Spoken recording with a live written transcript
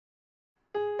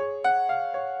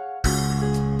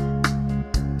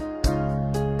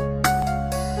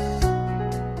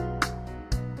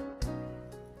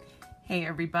Hey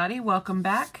everybody, welcome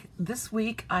back. This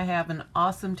week I have an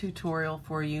awesome tutorial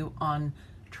for you on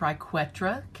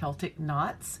Triquetra Celtic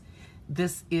knots.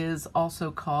 This is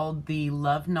also called the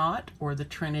love knot or the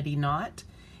Trinity knot,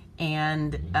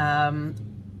 and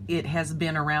it has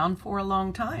been around for a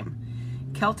long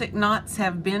time. Celtic knots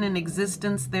have been in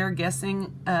existence, they're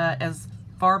guessing, as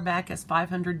far back as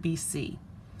 500 BC.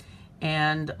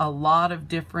 And a lot of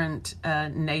different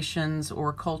nations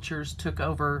or cultures took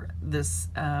over this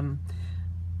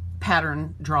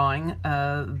pattern drawing,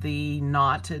 the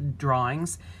knotted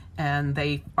drawings, and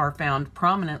they are found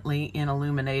prominently in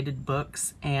illuminated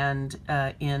books and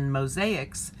in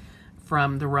mosaics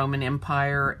from the Roman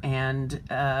Empire and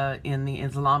in the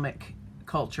Islamic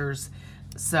cultures.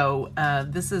 So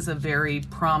this is a very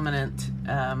prominent,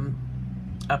 knot,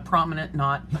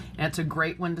 and it's a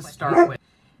great one to start with.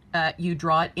 You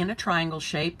draw it in a triangle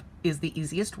shape is the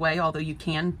easiest way, although you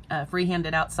can freehand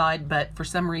it outside, but for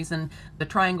some reason the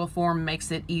triangle form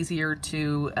makes it easier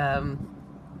to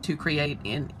create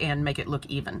and make it look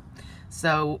even.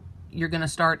 So you're going to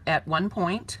start at one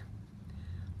point,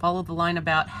 follow the line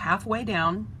about halfway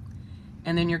down,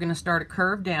 and then you're going to start a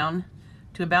curve down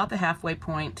to about the halfway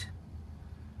point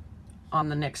on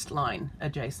the next line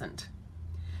adjacent.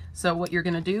 So what you're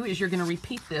going to do is you're going to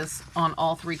repeat this on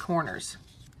all three corners.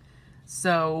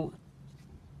 So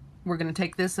we're going to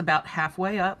take this about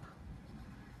halfway up,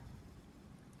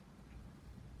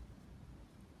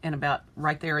 and about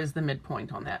right there is the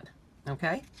midpoint on that.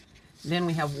 Okay? Then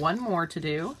we have one more to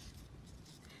do,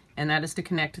 and that is to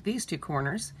connect these two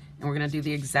corners, and we're going to do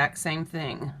the exact same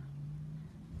thing.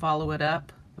 Follow it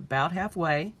up about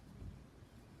halfway,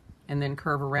 and then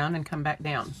curve around and come back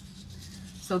down.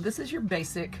 So this is your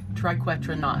basic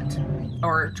Triquetra knot,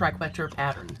 or Triquetra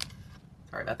pattern.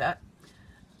 Sorry about that.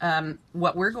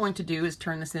 What we're going to do is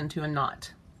turn this into a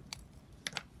knot.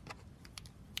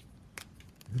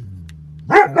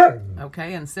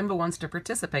 Okay, and Simba wants to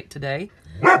participate today.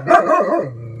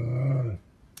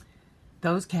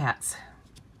 Those cats.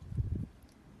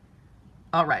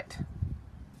 All right.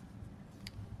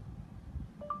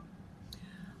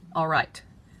 All right.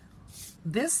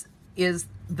 This is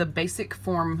the basic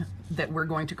form that we're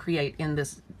going to create in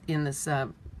this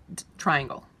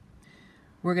triangle.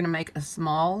 We're going to make a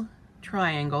small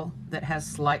triangle that has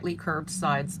slightly curved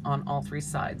sides on all three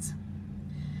sides.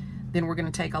 Then we're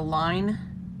going to take a line,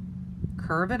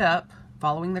 curve it up,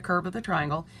 following the curve of the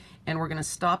triangle, and we're going to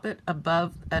stop it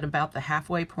above at about the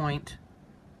halfway point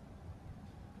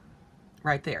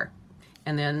right there.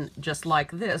 And then just like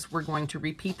this, we're going to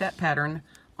repeat that pattern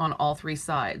on all three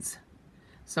sides.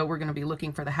 So we're going to be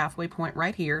looking for the halfway point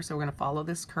right here. So we're going to follow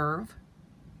this curve,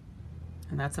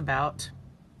 and that's about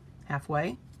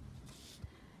halfway.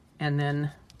 And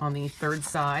then on the third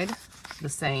side, the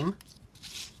same.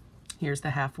 Here's the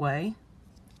halfway.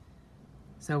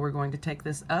 So we're going to take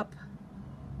this up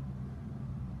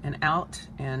and out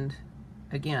and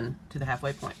again to the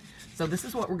halfway point. So this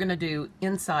is what we're going to do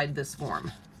inside this form.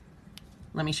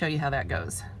 Let me show you how that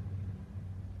goes.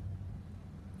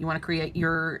 You want to create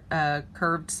your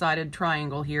curved sided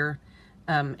triangle here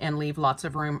and leave lots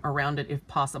of room around it if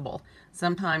possible.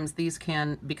 Sometimes these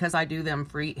can, because I do them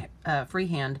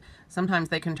freehand, sometimes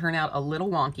they can turn out a little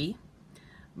wonky,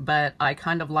 but I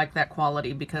kind of like that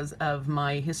quality because of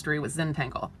my history with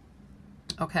Zentangle.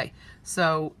 Okay,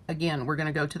 so again, we're going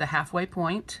to go to the halfway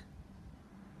point,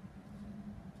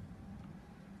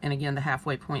 and again the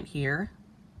halfway point here,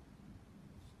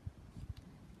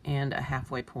 and a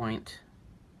halfway point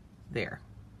there.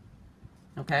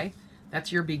 Okay,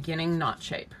 that's your beginning knot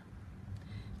shape.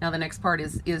 Now the next part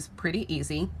is pretty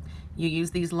easy. You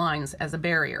use these lines as a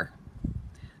barrier.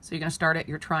 So you're going to start at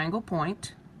your triangle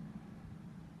point,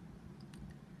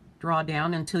 draw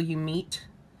down until you meet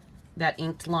that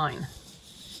inked line.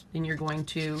 Then you're going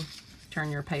to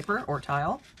turn your paper or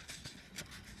tile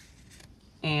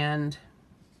and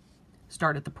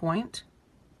start at the point,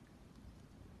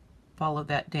 follow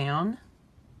that down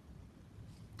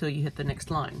till you hit the next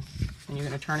line. And you're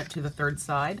going to turn it to the third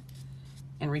side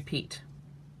and repeat.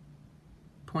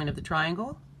 Point of the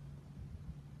triangle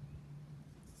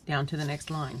down to the next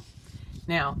line.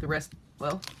 Now the rest,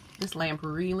 well, this lamp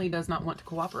really does not want to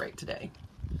cooperate today.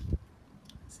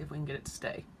 Let's see if we can get it to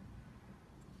stay.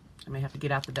 I may have to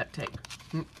get out the duct tape.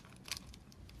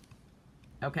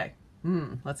 Okay,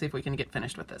 let's see if we can get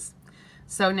finished with this.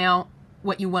 So now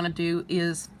what you want to do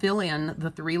is fill in the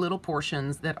three little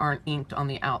portions that aren't inked on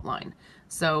the outline.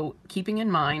 So keeping in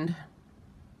mind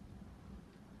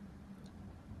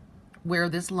where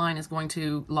this line is going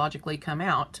to logically come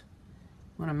out,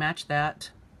 you want to match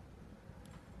that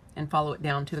and follow it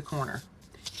down to the corner.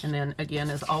 And then again,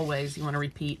 as always, you want to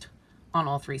repeat on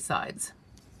all three sides.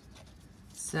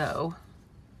 So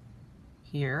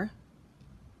here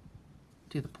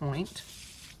to the point,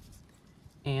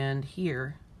 and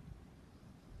here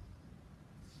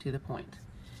to the point.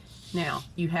 Now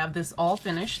you have this all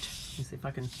finished. Let me see if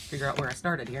I can figure out where I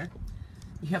started here.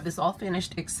 You have this all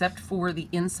finished except for the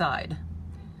inside.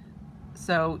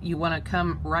 So you want to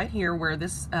come right here where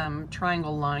this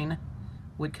triangle line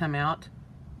would come out,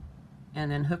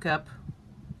 and then hook up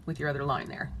with your other line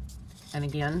there. And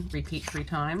again, repeat 3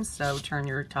 times. So turn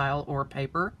your tile or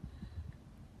paper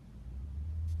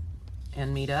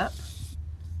and meet up.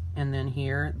 And then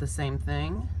here, the same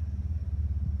thing.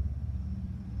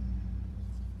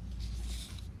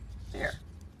 There.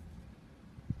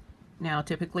 Now,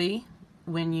 typically,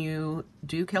 when you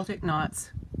do Celtic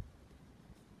knots,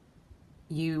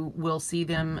 you will see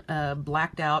them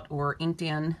blacked out or inked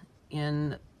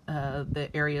in the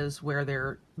areas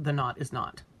where the knot is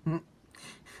not.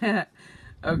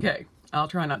 Okay, I'll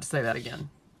try not to say that again.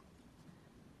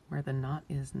 Where the knot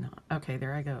is not. Okay,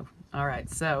 there I go. All right,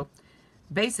 so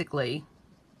basically,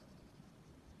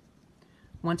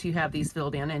 once you have these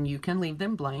filled in, and you can leave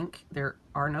them blank, there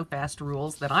are no fast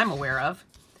rules that I'm aware of.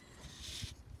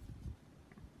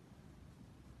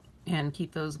 And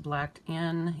keep those blacked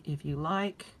in if you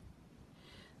like.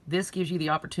 This gives you the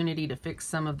opportunity to fix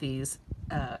some of these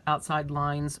outside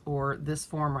lines or this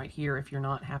form right here if you're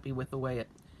not happy with the way it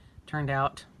turned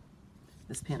out.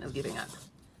 This pen is giving up,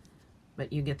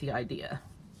 but you get the idea.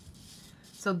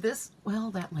 So this,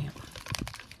 well, that lamp.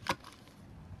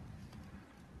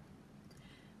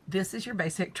 This is your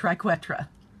basic Triquetra.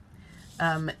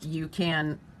 You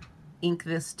can ink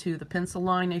this to the pencil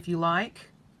line if you like,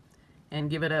 and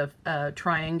give it a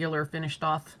triangular finished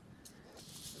off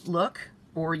look,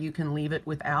 or you can leave it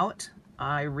without.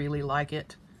 I really like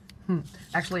it.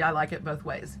 Actually, I like it both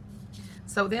ways.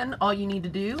 So then all you need to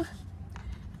do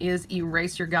is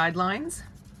erase your guidelines,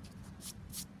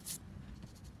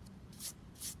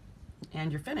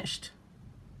 and you're finished.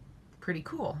 Pretty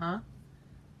cool, huh?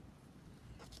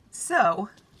 So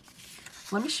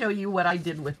let me show you what I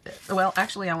did with this. Well,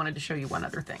 actually, I wanted to show you one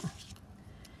other thing,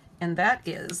 and that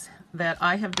is that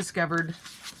I have discovered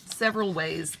several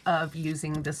ways of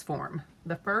using this form.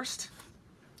 The first,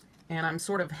 and I'm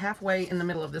sort of halfway in the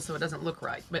middle of this so it doesn't look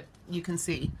right, but you can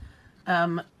see,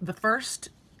 the first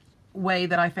way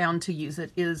that I found to use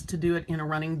it is to do it in a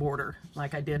running border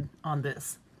like I did on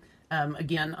this.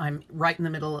 Again, I'm right in the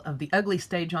middle of the ugly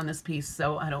stage on this piece,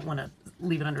 so I don't want to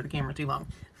leave it under the camera too long.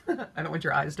 I don't want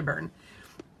your eyes to burn.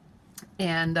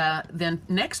 And then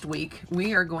next week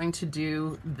we are going to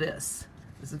do this.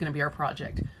 This is going to be our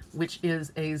project, which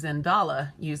is a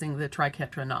Zendala using the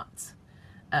Triquetra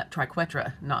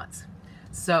knots.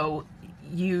 So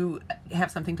you have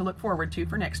something to look forward to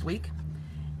for next week.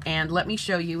 And let me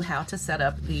show you how to set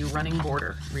up the running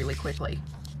border really quickly.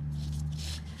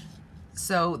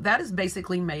 So that is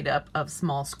basically made up of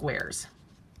small squares,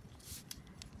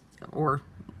 or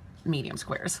medium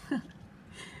squares.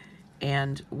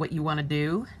 And what you want to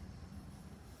do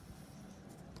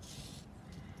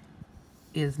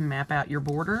is map out your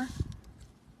border.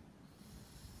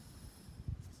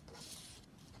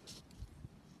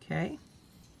 Okay.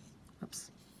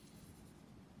 Oops.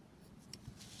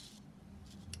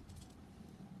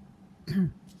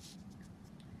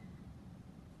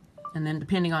 And then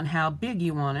depending on how big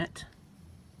you want it,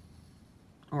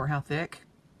 or how thick,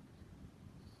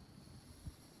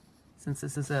 since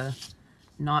this is a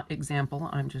knot example,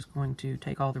 I'm just going to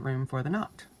take all the room for the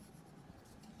knot.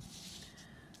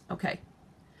 Okay.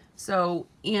 So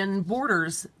in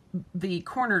borders, the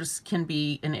corners can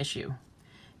be an issue.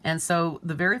 And so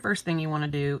the very first thing you want to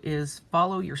do is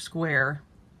follow your square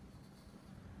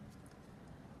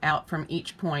out from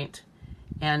each point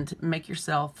and make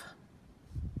yourself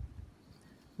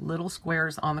little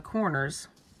squares on the corners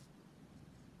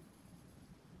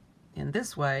in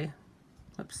this way.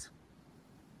 Oops.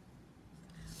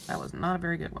 That was not a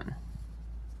very good one.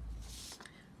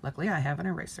 Luckily I have an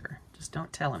eraser. Just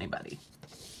don't tell anybody.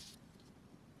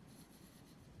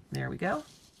 There we go.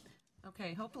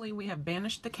 Okay, hopefully we have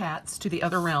banished the cats to the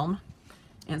other realm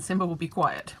and Simba will be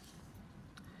quiet.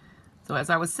 So as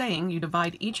I was saying, you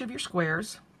divide each of your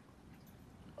squares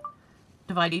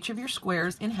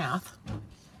in half.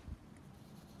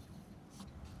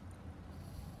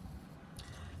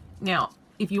 Now,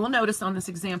 if you will notice on this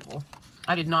example,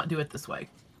 I did not do it this way.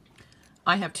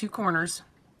 I have two corners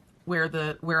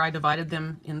where I divided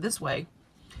them in this way,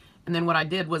 and then what I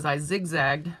did was I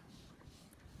zigzagged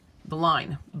the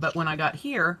line. But when I got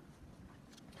here,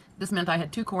 this meant I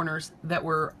had two corners that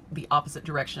were the opposite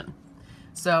direction.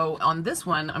 So on this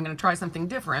one, I'm going to try something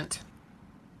different.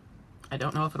 I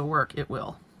don't know if it'll work. It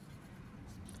will.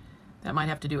 That might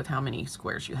have to do with how many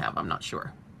squares you have. I'm not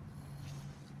sure.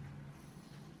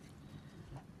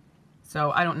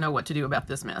 So I don't know what to do about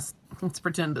this mess. Let's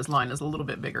pretend this line is a little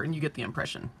bit bigger and you get the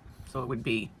impression. So it would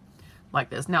be like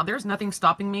this. Now there's nothing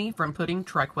stopping me from putting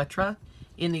Triquetra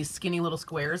in these skinny little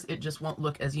squares. It just won't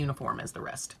look as uniform as the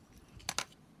rest.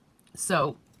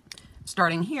 So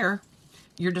starting here,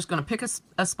 you're just going to pick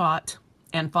a spot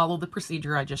and follow the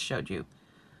procedure I just showed you.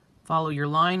 Follow your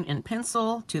line in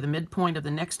pencil to the midpoint of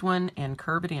the next one and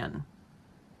curve it in.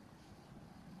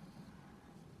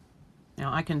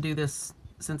 Now I can do this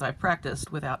since I've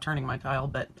practiced without turning my tile,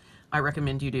 but I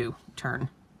recommend you do turn.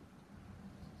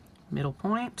 Middle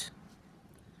point-ish,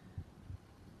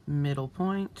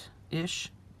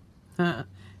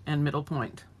 and middle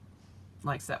point,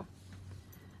 like so.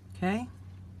 Okay,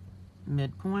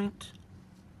 midpoint,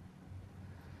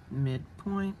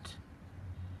 midpoint,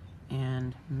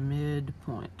 and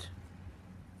midpoint.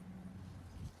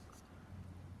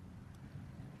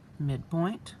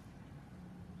 Midpoint,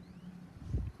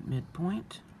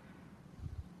 midpoint,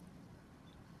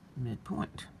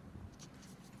 midpoint.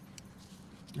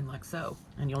 And like so.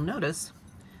 And you'll notice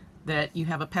that you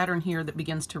have a pattern here that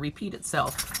begins to repeat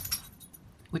itself,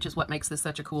 which is what makes this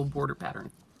such a cool border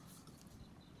pattern.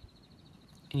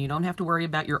 And you don't have to worry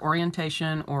about your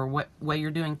orientation or what way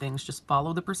you're doing things. Just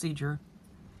follow the procedure,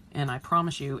 and I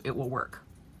promise you it will work.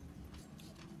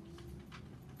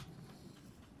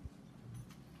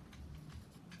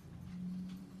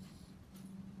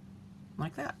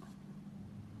 Like that.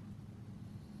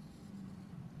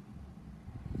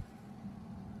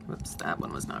 Whoops, that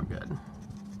one was not good.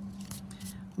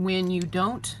 When you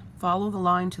don't follow the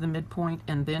line to the midpoint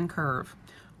and then curve,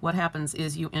 what happens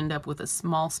is you end up with a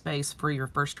small space for your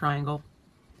first triangle,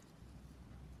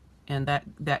 and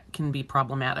that can be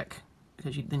problematic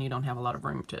because then you don't have a lot of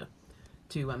room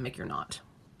to make your knot.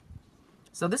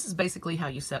 So this is basically how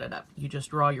you set it up. You just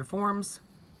draw your forms.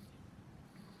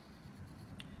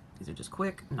 These are just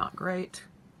quick, not great,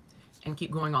 and keep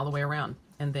going all the way around.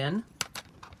 And then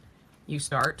you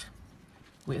start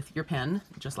with your pen,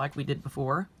 just like we did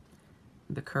before,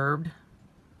 the curved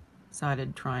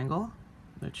sided triangle,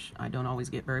 which I don't always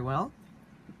get very well.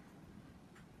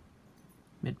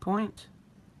 Midpoint,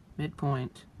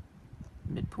 midpoint,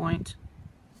 midpoint,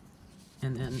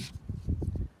 and then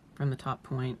from the top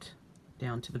point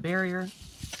down to the barrier,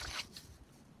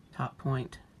 top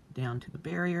point down to the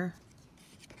barrier,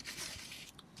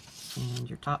 and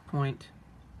your top point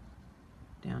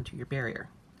down to your barrier.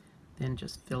 Then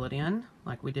just fill it in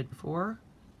like we did before.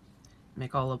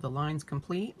 Make all of the lines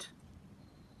complete.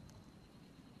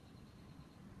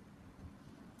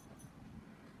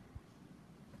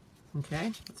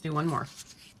 Okay, let's do one more.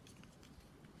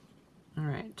 All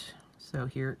right, so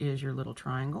here is your little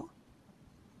triangle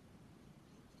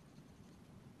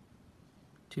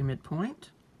to midpoint.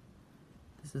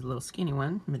 This is a little skinny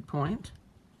one, midpoint.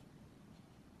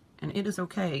 And it is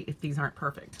okay if these aren't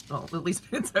perfect. Well, at least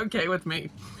it's okay with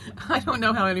me. I don't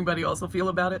know how anybody else will feel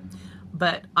about it,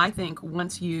 but I think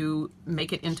once you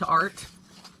make it into art,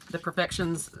 the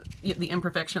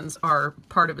imperfections are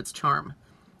part of its charm.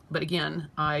 But again,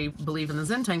 I believe in the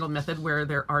Zentangle method where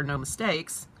there are no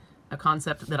mistakes, a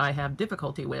concept that I have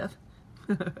difficulty with.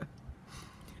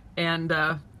 And,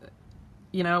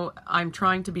 you know, I'm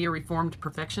trying to be a reformed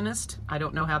perfectionist. I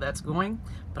don't know how that's going,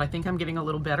 but I think I'm getting a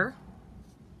little better.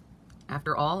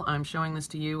 After all, I'm showing this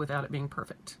to you without it being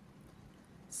perfect.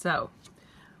 So,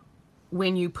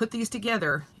 when you put these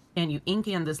together and you ink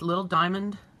in this little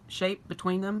diamond shape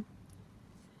between them,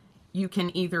 you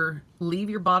can either leave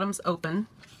your bottoms open,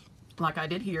 like I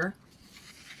did here.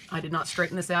 I did not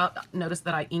straighten this out. Notice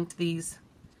that I inked these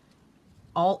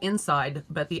all inside,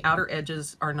 but the outer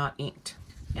edges are not inked,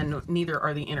 and neither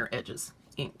are the inner edges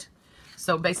inked.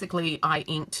 So basically, I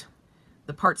inked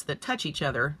the parts that touch each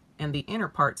other and the inner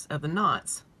parts of the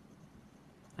knots,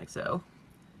 like so,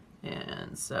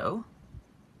 and so.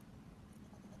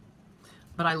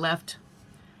 But I left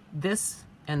this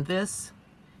and this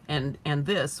and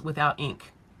this without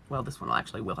ink. Well, this one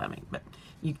actually will have ink, but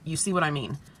you see what I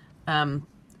mean.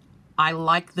 I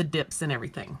like the dips and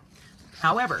everything.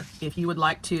 However, if you would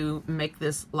like to make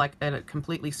this like a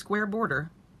completely square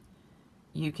border,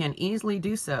 you can easily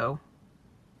do so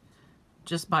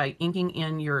just by inking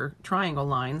in your triangle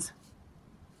lines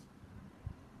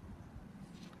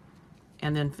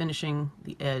and then finishing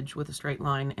the edge with a straight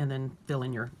line and then fill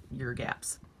in your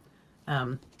gaps.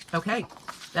 Okay,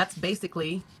 that's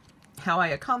basically how I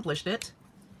accomplished it,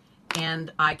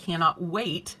 and I cannot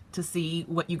wait to see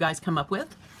what you guys come up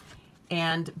with.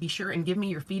 and be sure and give me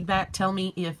your feedback. Tell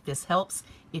me if this helps,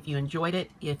 if you enjoyed it,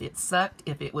 if it sucked,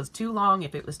 if it was too long,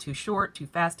 if it was too short, too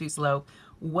fast, too slow,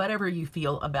 whatever you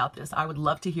feel about this. I would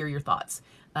love to hear your thoughts.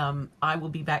 I will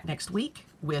be back next week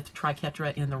with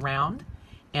Triquetra in the round,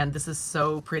 and this is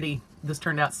so pretty. This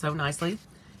turned out so nicely,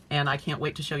 and I can't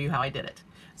wait to show you how I did it.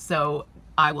 So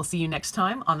I will see you next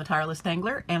time on the Tireless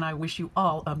Tangler, and I wish you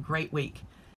all a great week.